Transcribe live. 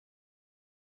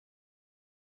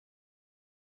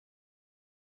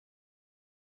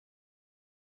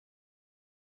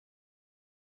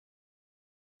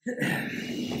Well,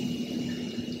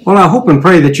 I hope and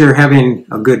pray that you're having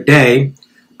a good day.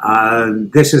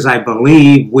 This is, I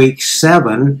believe, week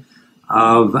 7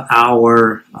 of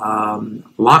our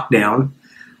lockdown.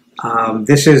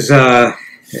 This is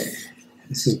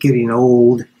getting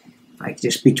old. Like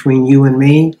just between you and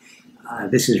me,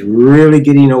 this is really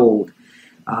getting old.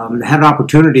 I had an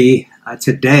opportunity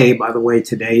today. By the way,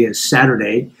 today is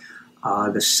Saturday,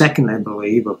 the 2nd, I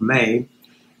believe, of May,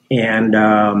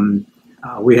 and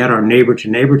we had our neighbor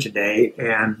to neighbor today,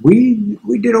 and we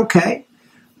did okay.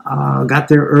 Got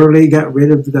there early, got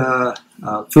rid of the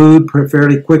food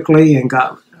fairly quickly, and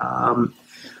got a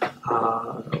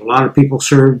lot of people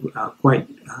served quite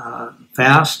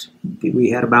fast.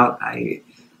 We had about, I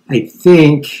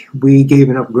think we gave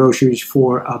enough groceries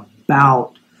for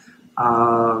about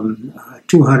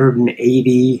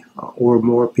 280 or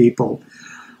more people,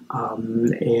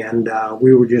 and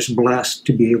we were just blessed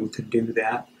to be able to do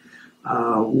that.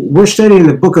 We're studying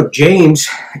the book of James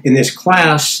in this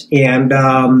class, and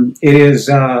it is,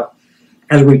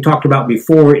 as we talked about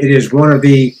before, it is one of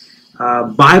the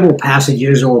Bible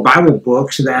passages or Bible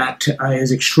books that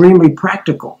is extremely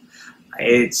practical.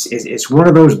 It's one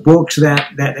of those books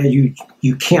that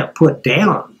you can't put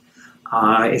down.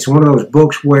 It's one of those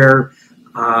books where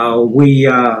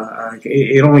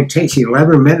it only takes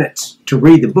 11 minutes to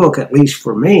read the book, at least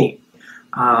for me.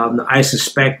 I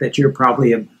suspect that you're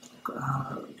probably a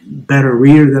better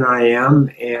reader than I am,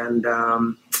 and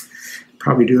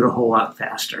probably do it a whole lot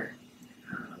faster.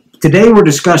 Today we're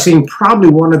discussing probably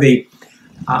one of the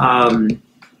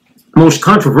most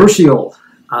controversial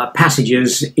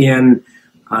passages in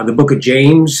the book of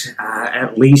James,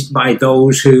 at least by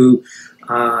those who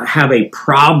have a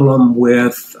problem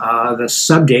with the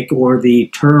subject or the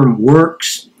term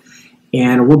works,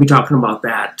 and we'll be talking about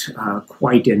that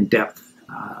quite in depth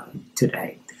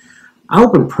today. I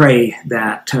hope and pray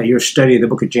that your study of the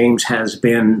book of James has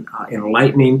been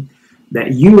enlightening,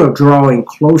 that you are drawing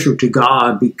closer to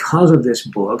God because of this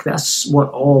book. That's what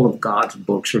all of God's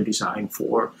books are designed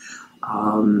for.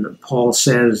 Paul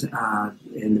says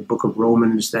in the book of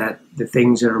Romans that the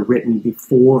things that are written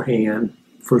beforehand,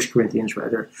 1 Corinthians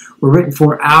rather, were written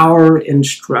for our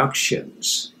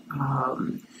instructions.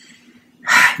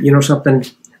 You know something?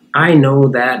 I know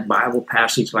that Bible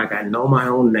passage like I know my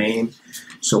own name.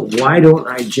 So why don't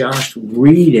I just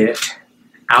read it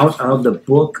out of the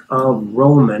book of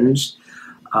Romans?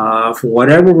 For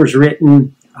whatever was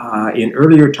written in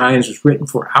earlier times was written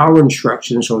for our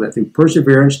instruction, so that through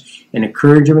perseverance and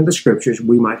encouragement of the Scriptures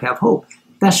we might have hope.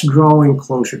 That's drawing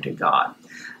closer to God.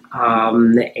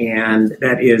 And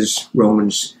that is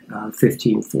Romans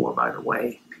 15:4, by the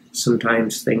way.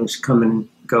 Sometimes things come and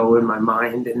go in my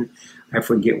mind and I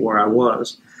forget where I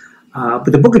was. But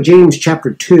the book of James chapter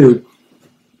 2,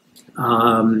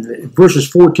 verses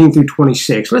 14 through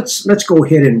 26. Let's go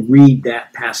ahead and read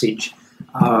that passage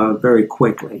very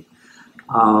quickly.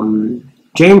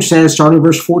 James says, starting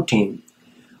verse 14,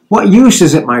 "What use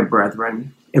is it, my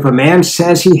brethren, if a man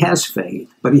says he has faith,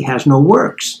 but he has no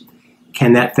works?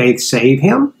 Can that faith save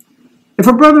him? If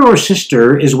a brother or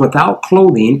sister is without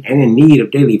clothing and in need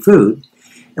of daily food,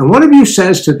 and one of you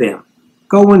says to them,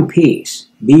 'Go in peace,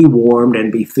 be warmed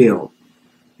and be filled,'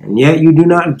 and yet you do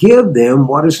not give them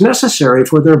what is necessary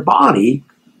for their body,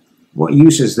 what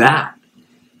use is that?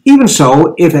 Even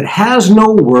so, if it has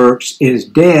no works, is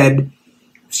dead.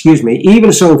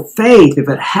 Even so, faith, if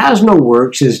it has no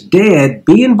works, is dead,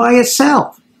 being by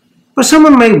itself. But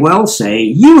someone may well say,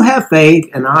 'You have faith,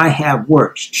 and I have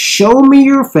works. Show me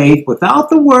your faith without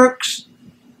the works,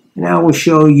 and I will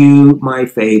show you my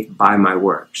faith by my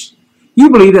works.' You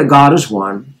believe that God is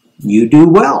one. You do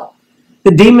well.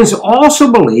 The demons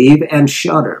also believe and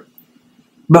shudder.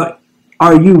 But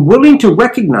are you willing to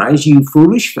recognize, you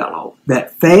foolish fellow,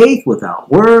 that faith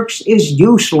without works is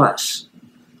useless?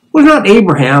 Was not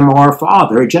Abraham, our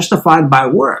father, justified by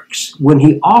works when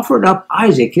he offered up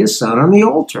Isaac, his son, on the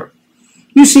altar?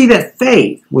 You see that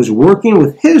faith was working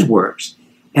with his works,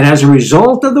 and as a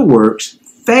result of the works,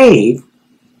 faith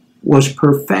was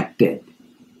perfected.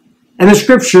 And the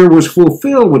scripture was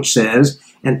fulfilled, which says,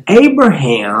 'And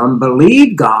Abraham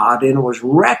believed God, and it was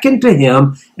reckoned to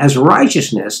him as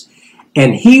righteousness,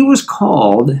 and he was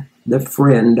called the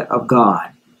friend of God.'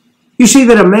 You see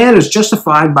that a man is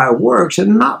justified by works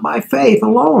and not by faith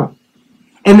alone.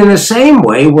 And in the same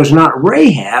way was not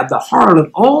Rahab the harlot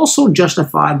also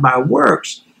justified by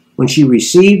works when she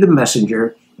received the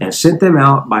messenger and sent them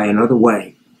out by another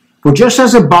way? For just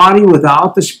as a body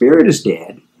without the spirit is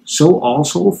dead, so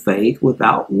also faith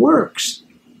without works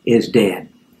is dead."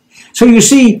 So you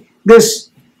see,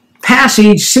 this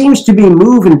passage seems to be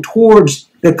moving towards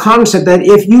the concept that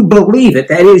if you believe it,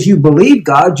 that is, you believe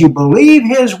God, you believe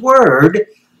His Word,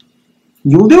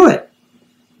 you'll do it.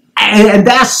 And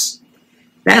that's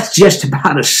just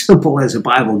about as simple as the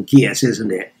Bible gets,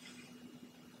 isn't it?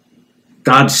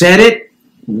 God said it,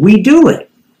 we do it.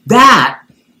 That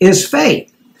is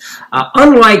faith.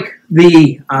 Unlike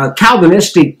the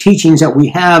Calvinistic teachings that we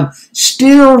have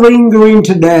still lingering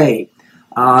today,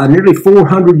 nearly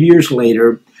 400 years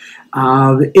later,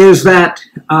 is that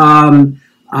some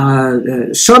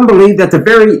believe that the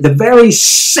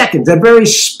very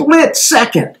split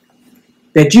second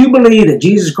that you believe that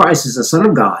Jesus Christ is the Son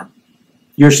of God,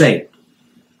 you're saved.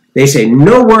 They say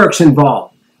no works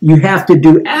involved. You have to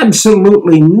do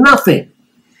absolutely nothing.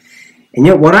 And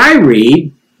yet what I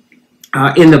read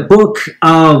in the book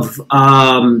of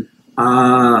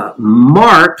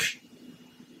Mark,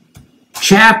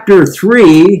 chapter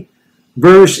 3,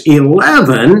 verse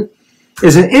 11,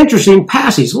 is an interesting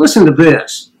passage. Listen to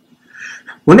this.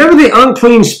 Whenever the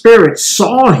unclean spirits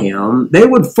saw him, they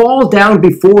would fall down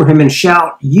before him and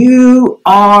shout, "You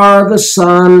are the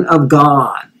Son of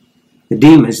God." The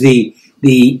demons, the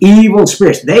evil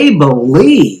spirits, they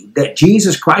believed that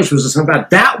Jesus Christ was the Son of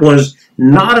God. That was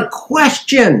not a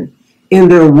question in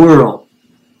their world.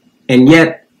 And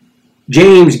yet,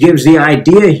 James gives the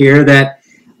idea here that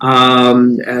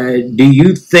do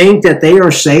you think that they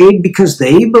are saved because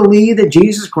they believe that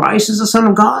Jesus Christ is the Son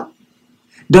of God?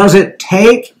 Does it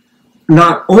take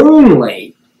not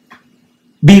only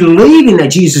believing that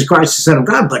Jesus Christ is the Son of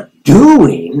God, but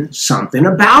doing something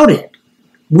about it?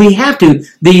 We have to.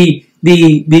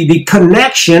 The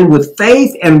connection with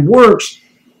faith and works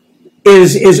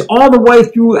is all the way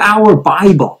through our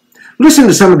Bible. Listen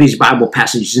to some of these Bible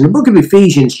passages. In the book of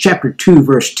Ephesians, chapter 2,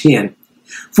 verse 10.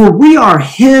 For we are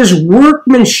His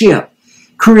workmanship,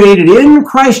 created in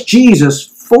Christ Jesus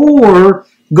for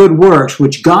good works,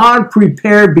 which God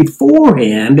prepared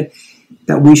beforehand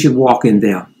that we should walk in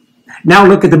them. Now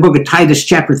look at the book of Titus,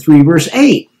 chapter 3, verse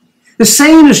 8. The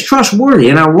saying is trustworthy,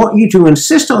 and I want you to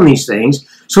insist on these things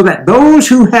so that those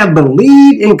who have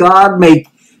believed in God may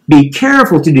be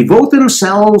careful to devote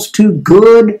themselves to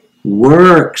good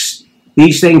works.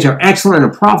 These things are excellent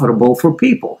and profitable for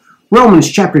people.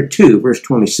 Romans chapter 2, verse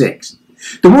 26.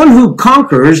 The one who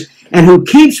conquers and who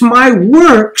keeps my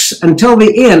works until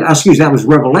the end, that was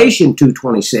Revelation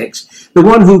 2:26. The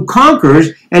one who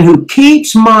conquers and who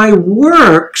keeps my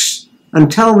works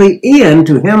until the end,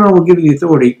 to him I will give the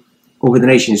authority over the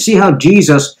nations. See how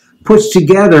Jesus puts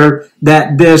together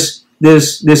that this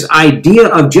idea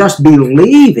of just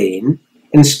believing.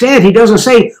 Instead, he doesn't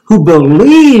say who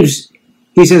believes,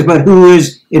 he says, but who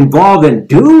is involved in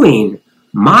doing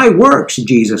my works,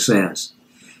 Jesus says.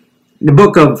 In the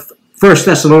book of 1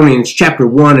 Thessalonians chapter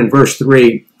 1 and verse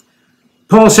 3,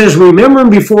 Paul says, remembering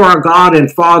before our God and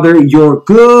Father your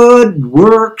good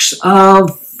works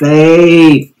of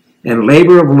faith and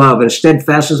labor of love and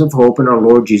steadfastness of hope in our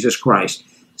Lord Jesus Christ.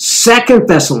 2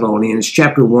 Thessalonians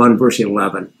chapter 1 verse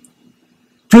 11.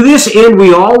 To this end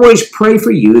we always pray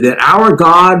for you, that our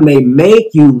God may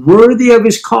make you worthy of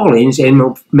His callings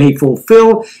and may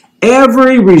fulfill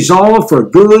every resolve for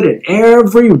good and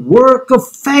every work of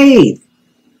faith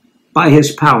by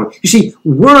His power. You see,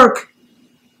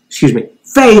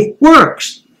 faith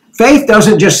works. Faith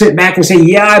doesn't just sit back and say,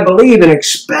 yeah, I believe, and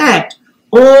expect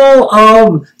all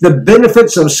of the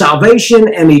benefits of salvation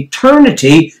and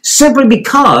eternity simply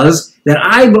because that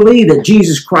I believe that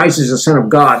Jesus Christ is the Son of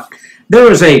God. There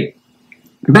was a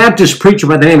Baptist preacher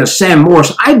by the name of Sam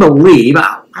Morris. I believe,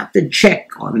 I'll have to check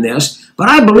on this, but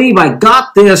I believe I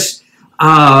got this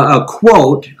a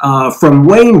quote from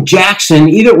Wayne Jackson.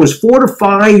 Either it was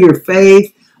Fortify Your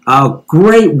Faith,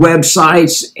 great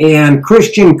websites, and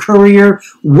Christian Courier.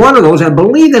 One of those, I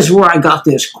believe that's where I got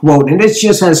this quote, and it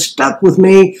just has stuck with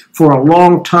me for a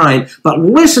long time. But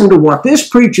listen to what this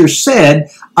preacher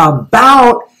said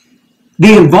about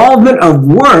the involvement of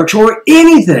works or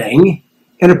anything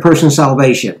in a person's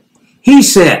salvation. He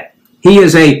said, he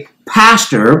is a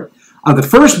pastor of the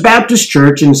First Baptist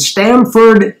Church in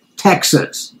Stamford,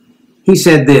 Texas. He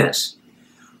said this,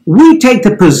 we take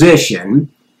the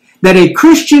position that a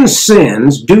Christian's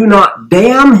sins do not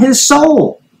damn his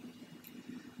soul.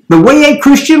 The way a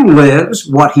Christian lives,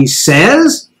 what he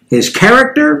says, his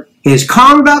character, his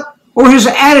conduct, or his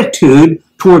attitude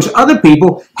towards other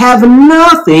people have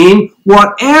nothing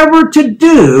whatever to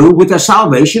do with the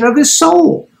salvation of his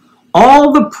soul.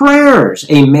 All the prayers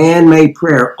a man may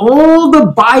pray, all the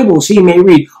Bibles he may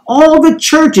read, all the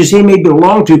churches he may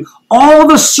belong to, all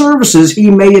the services he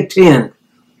may attend,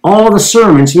 all the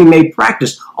sermons he may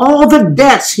practice, all the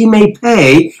debts he may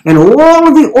pay, and all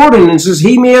of the ordinances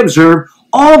he may observe,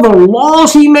 all the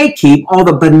laws he may keep, all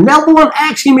the benevolent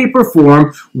acts he may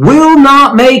perform, will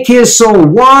not make his soul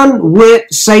one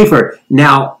whit safer.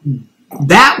 Now,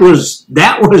 that was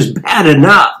bad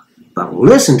enough. But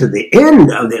listen to the end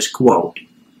of this quote.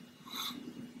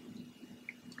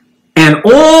 And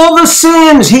all the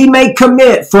sins he may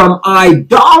commit, from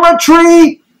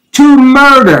idolatry to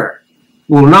murder,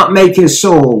 will not make his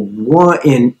soul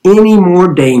in any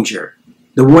more danger.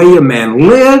 The way a man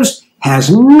lives has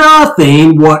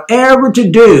nothing whatever to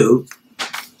do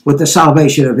with the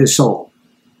salvation of his soul.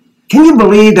 Can you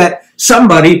believe that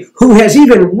somebody who has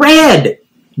even read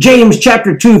James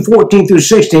chapter 2, 14 through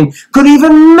 16 could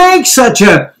even make such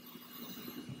a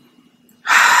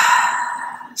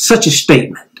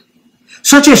statement?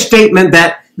 Such a statement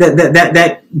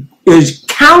that is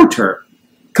counter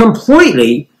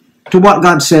completely to what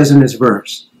God says in this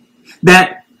verse.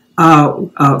 That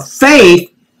faith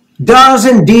does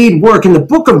indeed work. In the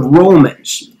book of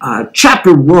Romans,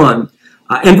 chapter 1,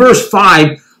 and verse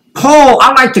 5, Paul,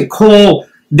 I like to call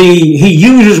he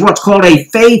uses what's called a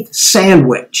faith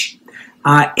sandwich.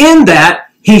 In that,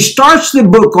 he starts the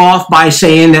book off by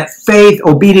saying that faith,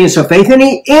 obedience of faith, and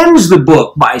he ends the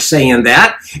book by saying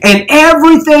that, and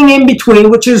everything in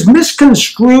between, which is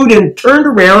misconstrued and turned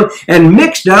around and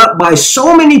mixed up by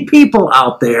so many people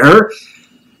out there,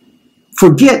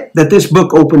 forget that this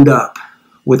book opened up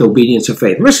with obedience of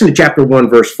faith. Listen to chapter 1,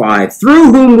 verse 5.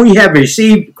 Through whom we have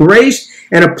received grace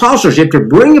and apostleship to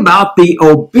bring about the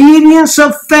obedience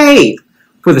of faith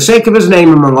for the sake of his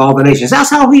name among all the nations.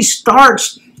 That's how he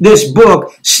starts this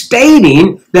book,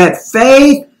 stating that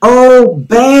faith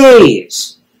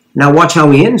obeys. Now watch how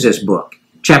he ends this book.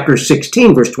 Chapter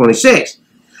 16, verse 26.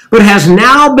 But has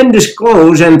now been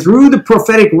disclosed, and through the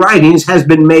prophetic writings has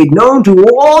been made known to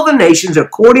all the nations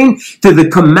according to the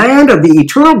command of the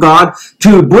eternal God,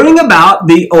 to bring about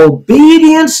the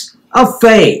obedience of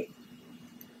faith.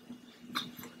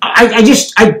 I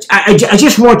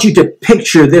just want you to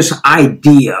picture this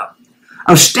idea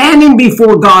of standing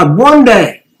before God one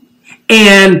day,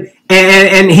 and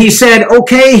he said,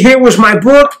 okay, here was my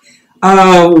book.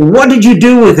 What did you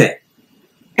do with it?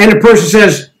 And the person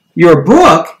says, your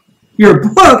book?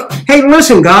 Hey,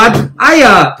 listen, God,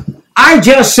 I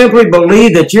just simply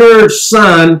believe that your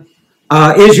son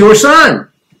is your son.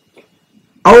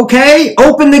 Okay,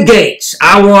 open the gates.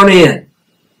 I want in.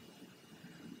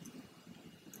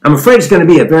 I'm afraid it's going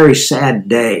to be a very sad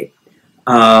day.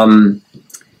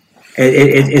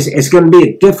 It's going to be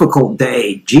a difficult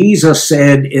day. Jesus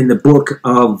said in the book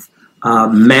of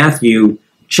Matthew,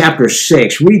 chapter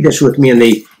 6, read this with me in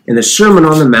the Sermon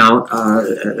on the Mount,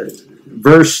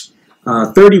 verse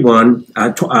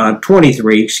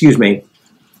 23, excuse me,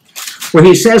 where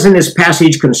he says in this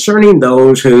passage concerning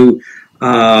those who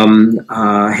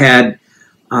had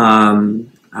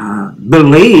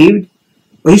believed.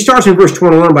 Well, he starts in verse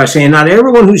 21 by saying, not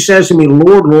everyone who says to me,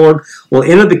 Lord, Lord, will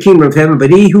enter the kingdom of heaven, but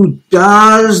he who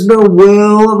does the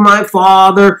will of my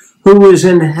Father who is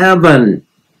in heaven.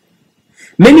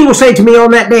 Many will say to me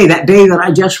on that day that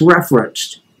I just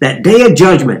referenced, that day of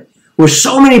judgment, where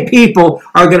so many people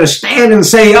are going to stand and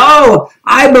say, oh,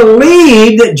 I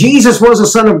believe that Jesus was the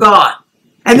Son of God.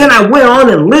 And then I went on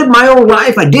and lived my own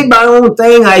life. I did my own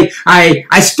thing.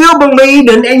 I still believed.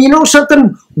 And you know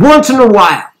something? Once in a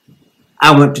while,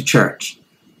 I went to church.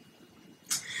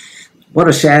 What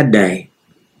a sad day.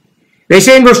 They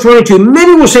say in verse 22,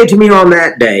 many will say to me on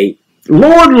that day,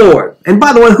 Lord, Lord. And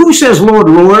by the way, who says Lord,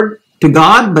 Lord to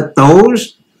God but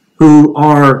those who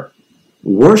are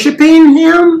worshiping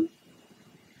him?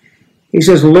 He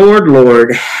says, Lord,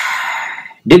 Lord,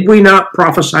 did we not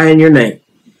prophesy in your name?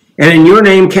 And in your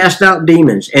name cast out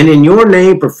demons, and in your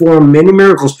name perform many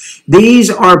miracles. These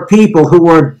are people who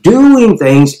are doing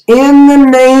things in the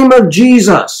name of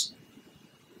Jesus.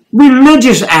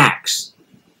 Religious acts.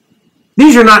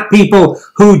 These are not people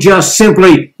who just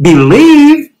simply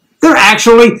believe. They're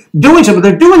actually doing something.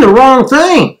 They're doing the wrong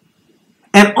thing.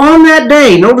 And on that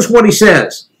day, notice what he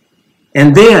says.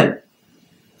 And then,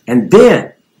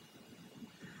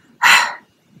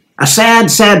 a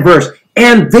sad, sad verse.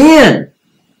 And then,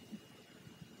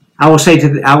 I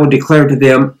will declare to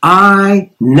them, I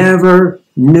never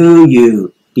knew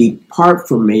you. Depart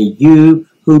from me, you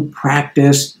who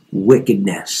practice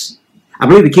wickedness. I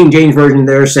believe the King James Version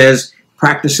there says,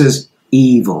 practices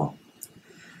evil.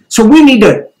 So we need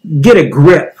to get a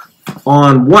grip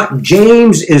on what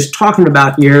James is talking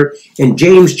about here in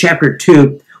James chapter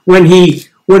 2 when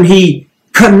he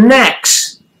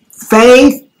connects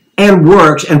faith and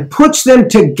works and puts them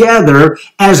together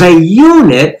as a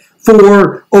unit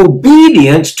for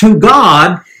obedience to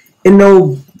God in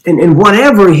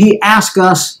whatever he asks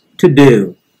us to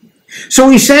do. So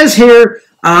he says here,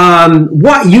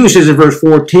 what use is it, verse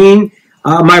 14?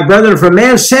 My brethren, if a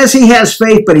man says he has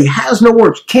faith, but he has no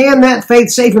works, can that faith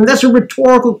save him? That's a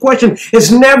rhetorical question.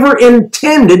 It's never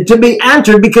intended to be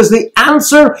answered because the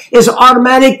answer is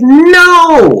automatic.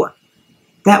 No,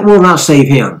 that will not save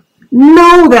him.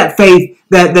 No, that faith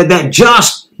that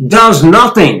just does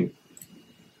nothing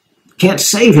can't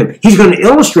save him. He's going to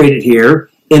illustrate it here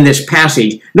in this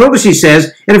passage. Notice he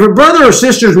says, and if a brother or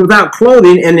sister is without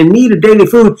clothing and in need of daily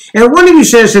food, and one of you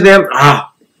says to them,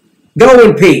 go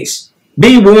in peace,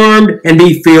 be warmed and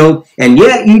be filled, and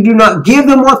yet you do not give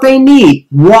them what they need,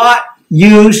 what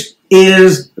use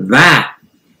is that?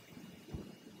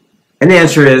 And the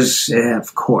answer is,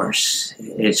 of course,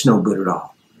 it's no good at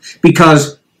all.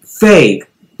 Because faith,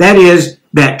 that is,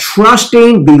 that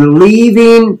trusting,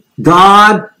 believing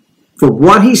God for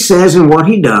what he says and what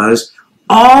he does,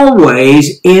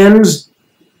 always ends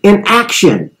in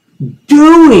action,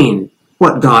 doing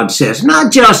what God says,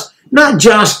 not just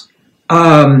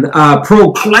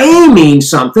proclaiming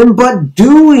something, but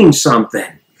doing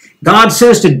something. God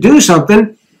says to do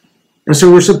something, and so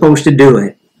we're supposed to do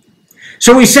it.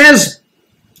 So he says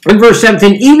in verse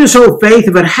 17, even so faith,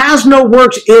 if it has no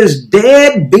works, is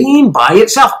dead being by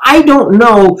itself. I don't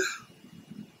know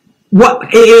what,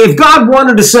 if God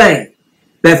wanted to say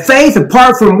that faith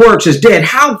apart from works is dead,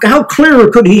 how clearer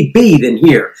could he be than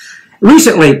here?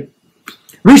 Recently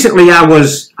I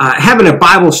was having a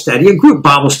Bible study, a group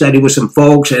Bible study with some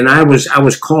folks, and I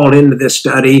was called into this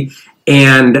study,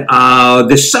 and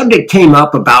the subject came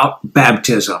up about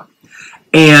baptism.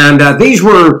 And these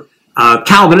were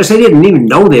Calvinists. They didn't even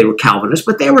know they were Calvinists,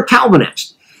 but they were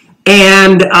Calvinists.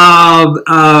 And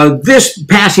this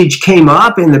passage came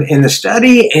up in the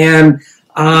study, and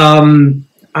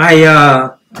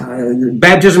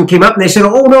baptism came up, and they said,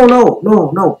 "Oh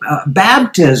no!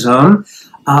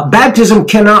 Baptism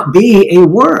cannot be a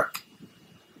work.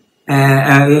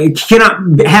 It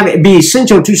cannot have it be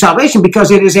essential to salvation because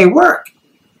it is a work."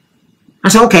 I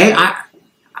said, "Okay,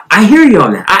 I hear you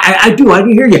on that. I do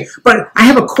hear you. But I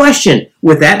have a question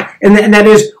with that, and that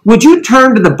is, would you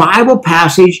turn to the Bible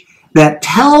passage that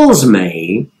tells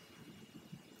me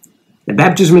that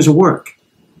baptism is a work?"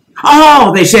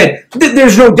 Oh, they said,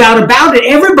 there's no doubt about it.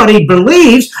 Everybody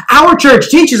believes. Our church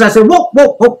teaches. I said, whoa,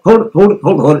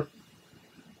 hold it.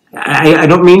 I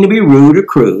don't mean to be rude or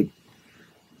crude,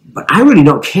 but I really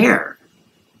don't care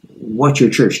what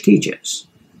your church teaches.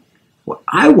 What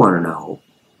I want to know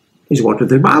is, what does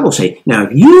the Bible say? Now,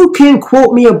 if you can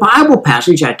quote me a Bible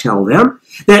passage, I tell them,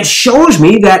 that shows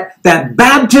me that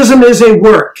baptism is a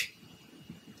work,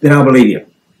 then I'll believe you.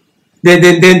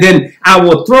 Then I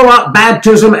will throw out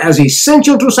baptism as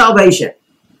essential to salvation.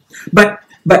 But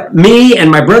me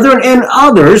and my brethren and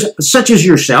others, such as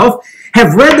yourself,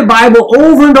 have read the Bible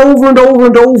over and over and over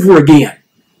and over again.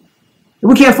 And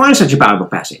we can't find such a Bible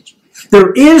passage.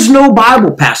 There is no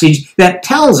Bible passage that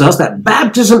tells us that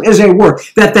baptism is a work,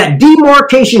 that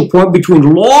demarcation point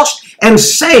between lost and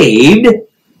saved,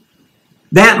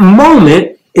 that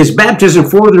moment is baptism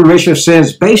for the remission of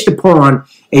sins based upon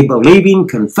a believing,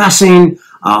 confessing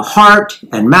heart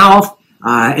and mouth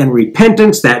and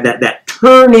repentance, that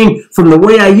turning from the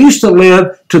way I used to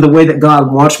live to the way that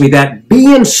God wants me, that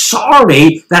being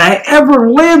sorry that I ever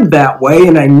lived that way,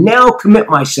 and I now commit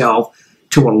myself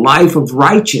to a life of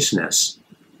righteousness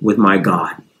with my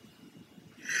God.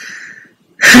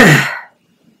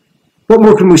 What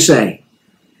more can we say?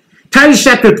 Titus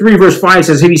chapter 3 verse 5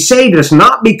 says, "He saved us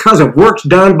not because of works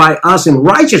done by us in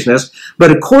righteousness,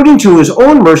 but according to his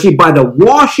own mercy by the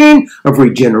washing of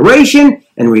regeneration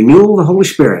and renewal of the Holy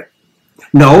Spirit."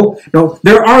 No,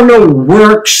 there are no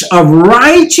works of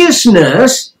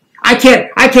righteousness. I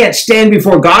can't stand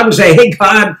before God and say, "Hey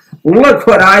God, look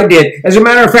what I did." As a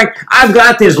matter of fact, I've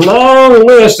got this long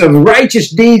list of righteous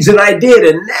deeds that I did,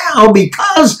 and now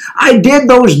because I did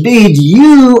those deeds,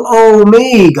 you owe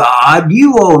me, God.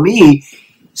 You owe me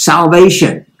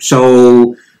salvation.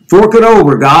 So fork it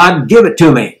over, God. Give it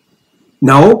to me.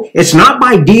 No, it's not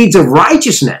by deeds of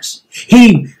righteousness.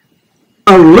 He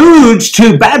alludes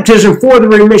to baptism for the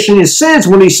remission of sins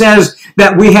when he says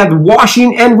that we have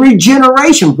washing and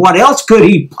regeneration. What else could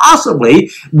he possibly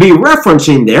be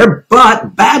referencing there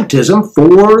but baptism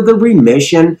for the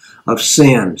remission of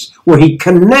sins, where he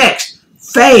connects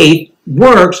faith,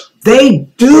 works, they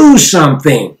do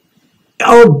something.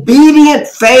 Obedient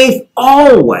faith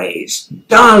always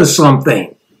does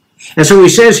something. And so he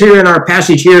says here in our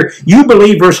passage here, you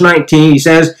believe, verse 19, he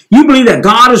says, you believe that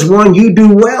God is one, you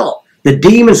do well. The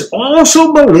demons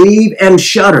also believe and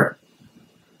shudder.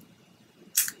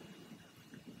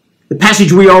 The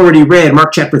passage we already read,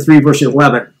 Mark chapter 3, verse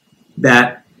 11,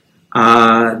 that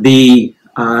the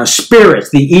spirits,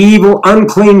 the evil,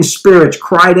 unclean spirits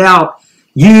cried out,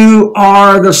 "You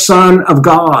are the Son of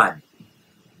God."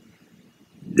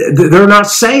 They're not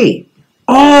saved.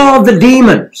 All the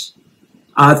demons,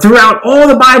 throughout all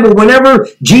the Bible, whenever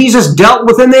Jesus dealt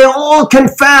with them, they all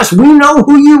confess, "We know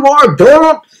who you are.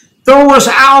 Don't throw us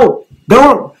out.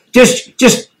 Don't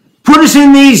just put us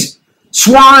in these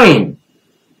swine."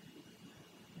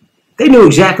 They knew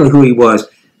exactly who he was.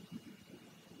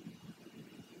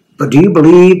 But do you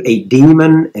believe a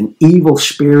demon, an evil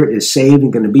spirit is saved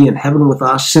and going to be in heaven with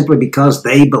us simply because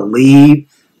they believe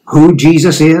who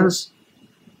Jesus is?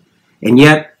 And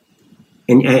yet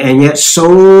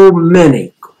so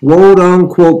many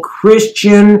quote-unquote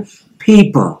Christian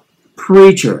people,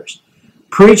 preachers,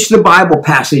 preach the Bible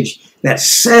passage that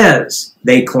says,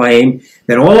 they claim,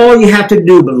 that all you have to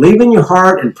do, believe in your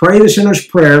heart and pray the sinner's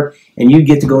prayer, and you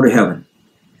get to go to heaven.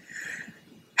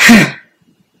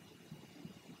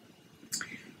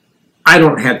 I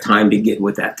don't have time to get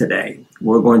with that today.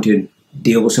 We're going to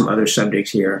deal with some other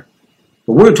subjects here.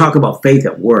 But we're going to talk about faith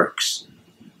that works.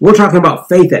 We're talking about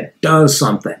faith that does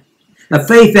something. A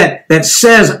faith that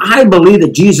says, "I believe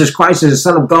that Jesus Christ is the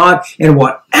Son of God, and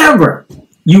whatever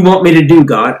you want me to do,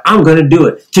 God, I'm going to do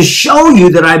it. To show you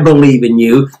that I believe in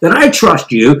you, that I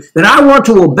trust you, that I want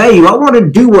to obey you. I want to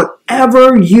do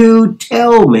whatever you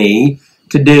tell me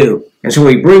to do." And so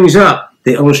he brings up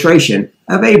the illustration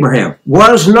of Abraham.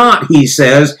 "Was not," he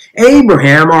says,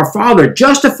 "Abraham, our father,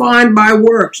 justified by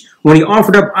works when he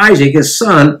offered up Isaac, his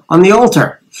son, on the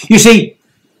altar?" You see,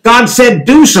 God said,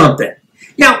 do something.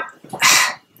 Now,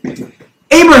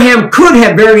 Abraham could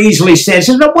have very easily said,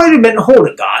 "No, wait a minute, hold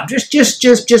it, God.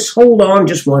 Just hold on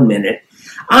just 1 minute.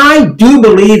 I do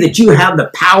believe that you have the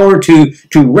power to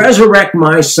resurrect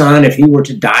my son if he were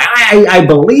to die. I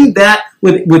believe that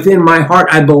within my heart.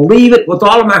 I believe it with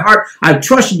all of my heart. I've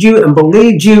trusted you and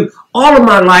believed you all of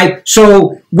my life,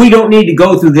 so we don't need to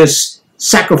go through this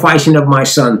sacrificing of my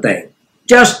son thing.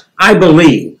 Just, I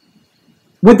believe."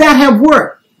 Would that have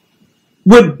worked?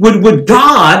 Would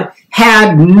God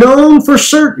had known for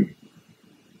certain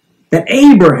that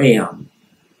Abraham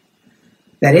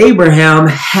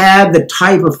had the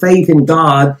type of faith in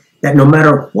God that no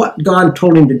matter what God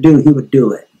told him to do, he would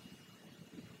do it?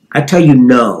 I tell you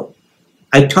no.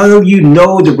 I tell you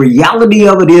no. The reality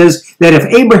of it is that if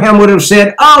Abraham would have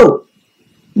said, "Oh,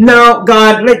 no,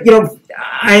 God,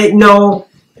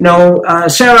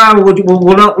 Sarah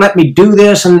will not let me do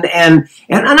this, and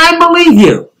I believe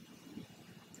you,"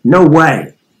 no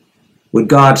way would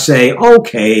God say,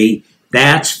 "Okay,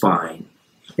 that's fine."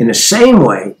 In the same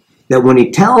way that when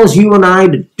he tells you and I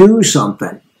to do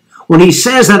something, when he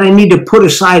says that I need to put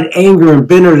aside anger and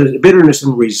bitterness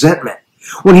and resentment,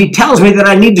 when he tells me that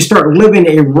I need to start living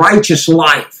a righteous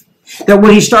life, that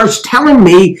when he starts telling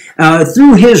me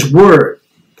through his word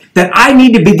that I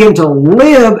need to begin to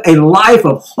live a life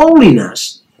of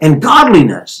holiness and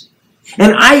godliness,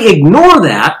 and I ignore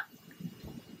that,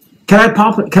 can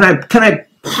I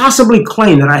possibly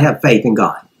claim that I have faith in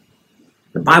God?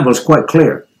 The Bible is quite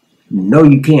clear. No,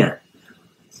 you can't.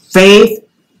 Faith,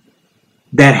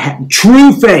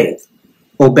 true faith,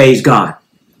 obeys God.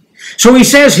 So he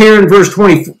says here in verse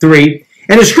 23,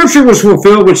 "And the scripture was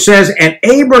fulfilled which says, and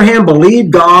Abraham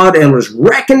believed God and was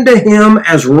reckoned to him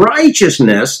as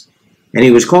righteousness, and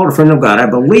he was called a friend of God." I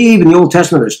believe in the Old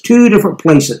Testament there's two different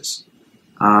places.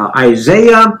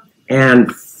 Isaiah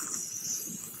and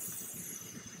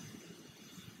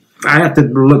I have to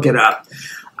look it up.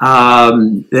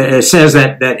 It says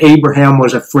that Abraham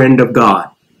was a friend of God.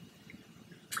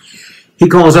 He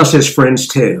calls us his friends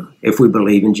too, if we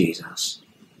believe in Jesus.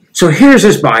 So here's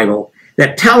this Bible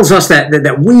that tells us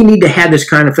that we need to have this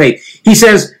kind of faith. He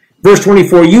says, verse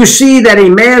 24, "You see that a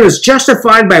man is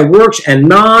justified by works and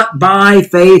not by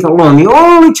faith alone." The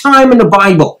only time in the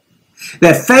Bible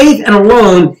that faith and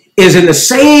alone is in the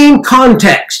same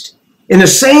context, in the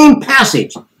same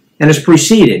passage, and is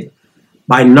preceded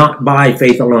by not by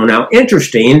faith alone. Now,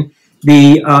 interesting,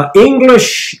 the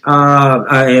English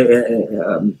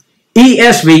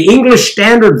ESV, English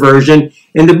Standard Version,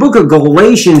 in the book of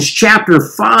Galatians chapter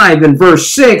 5 and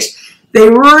verse 6, they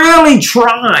really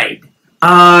tried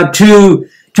to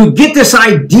get this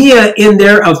idea in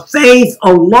there of faith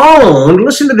alone.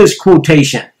 Listen to this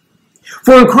quotation.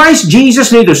 "For in Christ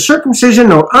Jesus neither circumcision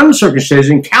nor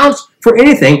uncircumcision counts for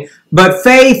anything, but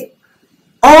faith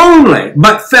only,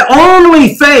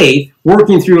 only faith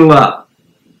working through love."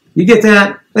 You get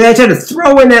that? I had to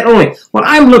throw in that only. Well,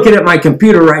 I'm looking at my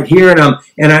computer right here, and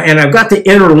I've got the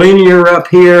interlinear up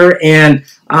here, and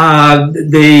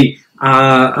the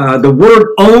word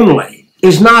 "only"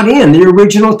 is not in the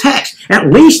original text. At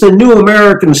least the New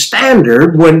American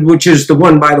Standard, which is the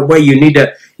one, by the way, you need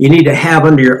to have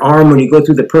under your arm when you go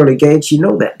through the pearly gates. You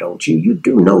know that, don't you? You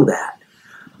do know that.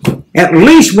 At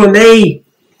least when they,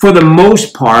 for the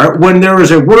most part, when there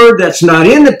is a word that's not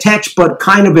in the text but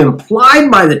kind of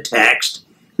implied by the text,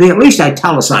 they at least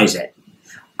italicize it.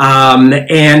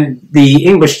 And the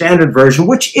English Standard Version,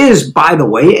 which is, by the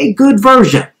way, a good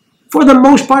version. For the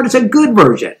most part, it's a good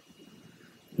version.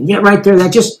 And yet right there,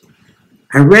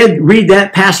 I read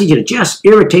that passage and it just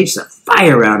irritates the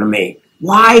fire out of me.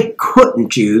 Why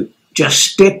couldn't you just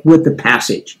stick with the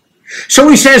passage? So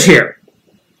he says here,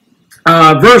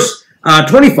 verse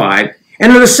 25,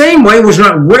 and in the same way was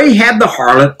not Rahab the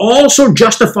harlot also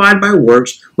justified by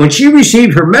works when she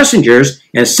received her messengers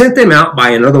and sent them out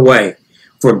by another way?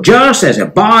 For just as a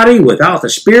body without the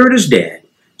spirit is dead,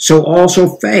 so also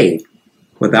faith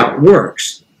without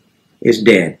works is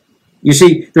dead. You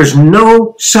see, there's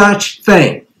no such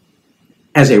thing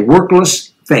as a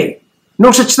workless faith.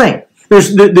 No such thing.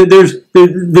 There's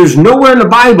nowhere in the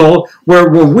Bible where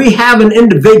we have an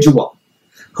individual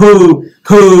who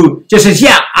just says,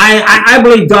 yeah, I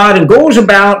believe God, and goes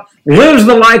about, lives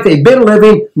the life they've been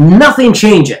living. Nothing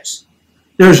changes.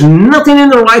 There's nothing in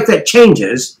their life that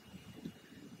changes,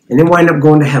 and they wind up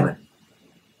going to heaven.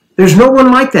 There's no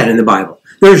one like that in the Bible.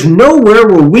 There's nowhere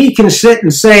where we can sit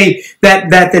and say that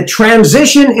the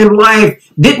transition in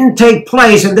life didn't take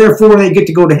place and therefore they get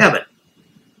to go to heaven.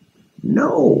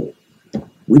 No,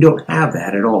 we don't have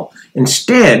that at all.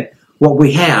 Instead, what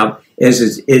we have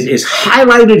is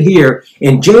highlighted here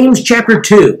in James chapter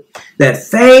 2, that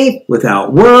faith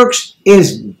without works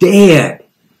is dead.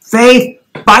 Faith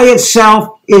by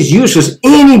itself is useless.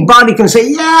 Anybody can say,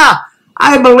 yeah,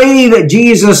 I believe that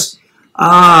Jesus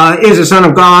is the Son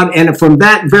of God, and from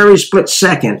that very split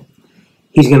second,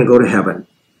 he's going to go to heaven.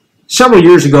 Several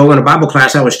years ago in a Bible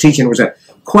class I was teaching, it was a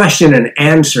question and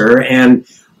answer, and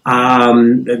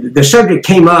the subject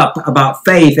came up about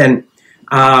faith, and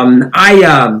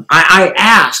I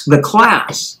asked the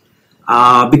class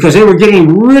because they were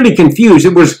getting really confused.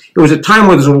 It was a time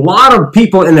where there's a lot of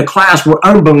people in the class were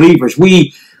unbelievers.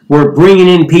 We were bringing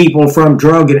in people from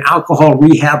drug and alcohol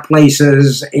rehab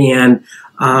places, and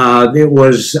it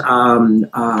was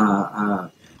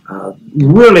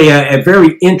really a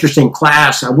very interesting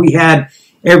class. We had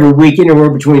every week anywhere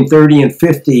between 30 and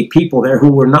 50 people there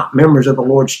who were not members of the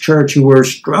Lord's church, who were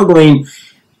struggling,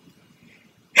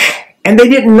 and they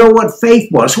didn't know what faith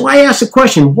was. So I asked the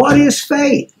question, what is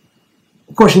faith?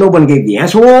 Of course, no one gave the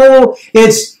answer. Oh,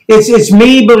 it's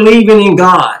me believing in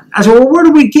God. I said, well, where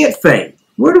do we get faith?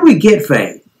 Where do we get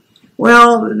faith?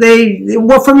 Well,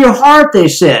 from your heart, they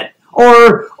said,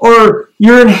 or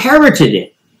you inherited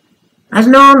it. I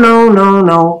said,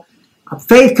 no.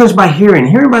 Faith comes by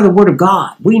hearing by the word of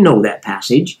God. We know that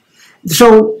passage.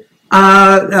 So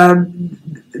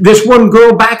this one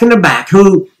girl back in the back,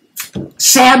 who,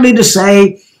 sadly to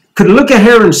say, could look at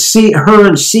her and see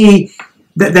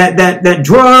that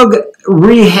drug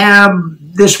rehab,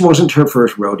 this wasn't her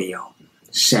first rodeo.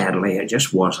 Sadly, it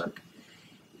just wasn't.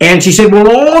 And she said, well,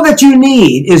 all that you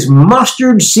need is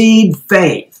mustard seed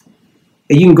faith,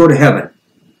 and you can go to heaven.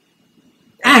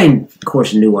 I, of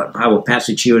course, knew what Bible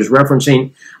passage she was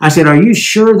referencing. I said, are you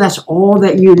sure that's all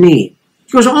that you need?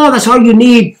 She goes, oh, that's all you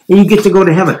need, and you get to go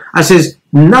to heaven. I says,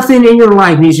 nothing in your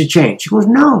life needs to change. She goes,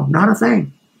 no, not a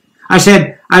thing. I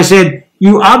said,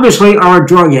 you obviously are a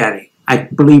drug addict. I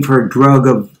believe her drug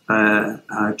of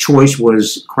choice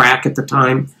was crack at the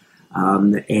time.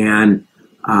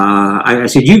 I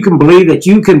said, you can believe that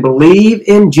you can believe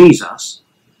in Jesus,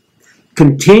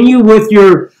 continue with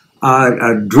your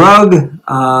drug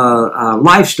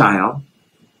lifestyle,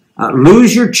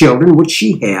 lose your children, which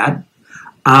she had,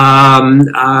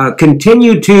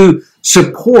 continue to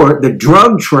support the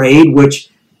drug trade, which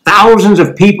thousands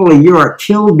of people a year are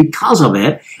killed because of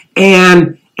it,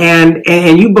 and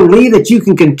you believe that you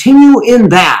can continue in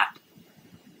that,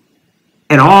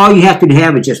 and all you have to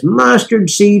have is just mustard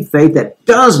seed faith that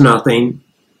does nothing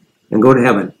and go to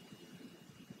heaven.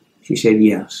 She said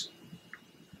yes.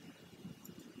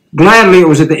 Gladly, it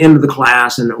was at the end of the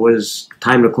class, and it was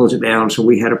time to close it down, so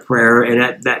we had a prayer,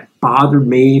 and that bothered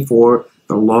me for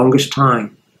the longest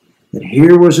time, that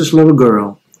here was this little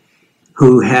girl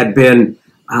who had been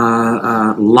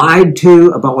lied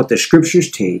to about what the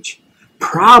Scriptures teach,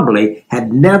 probably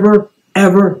had never,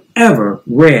 ever, ever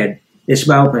read this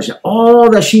Bible passage.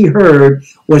 All that she heard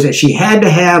was that she had to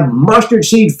have mustard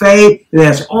seed faith, and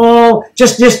that's all,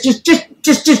 just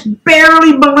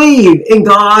barely believe in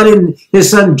God and His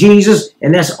Son Jesus,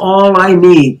 and that's all I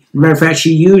need. As a matter of fact,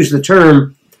 she used the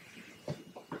term,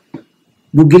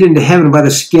 will get into heaven by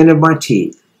the skin of my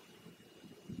teeth.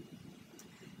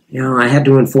 You know, I had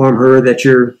to inform her that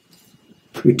your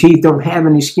teeth don't have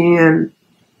any skin,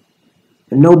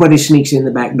 and nobody sneaks in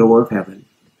the back door of heaven.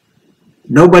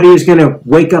 Nobody is going to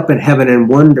wake up in heaven and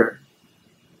wonder,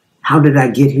 how did I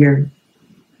get here?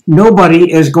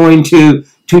 Nobody is going to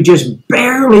just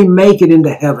barely make it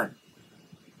into heaven.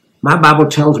 My Bible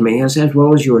tells me, as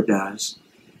well as yours does,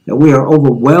 that we are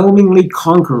overwhelmingly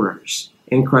conquerors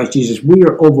in Christ Jesus. We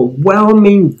are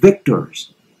overwhelming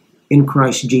victors in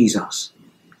Christ Jesus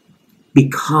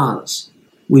because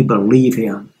we believe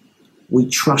him, we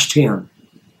trust him,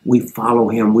 we follow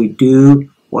him, we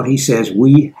do what he says.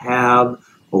 We have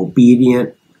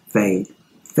obedient faith.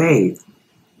 Faith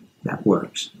that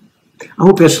works. I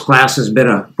hope this class has been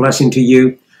a blessing to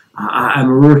you. I'm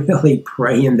really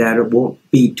praying that it won't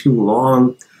be too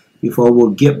long before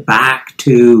we'll get back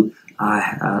to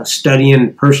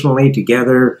studying personally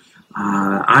together.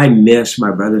 I miss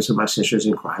my brothers and my sisters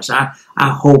in Christ. I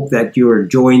hope that you're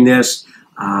enjoying this,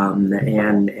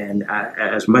 and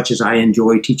as much as I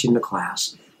enjoy teaching the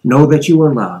class, know that you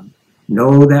are loved.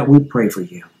 Know that we pray for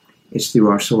you. It's through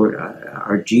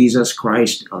our Jesus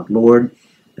Christ, our Lord,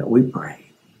 that we pray.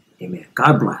 Amen.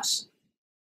 God bless.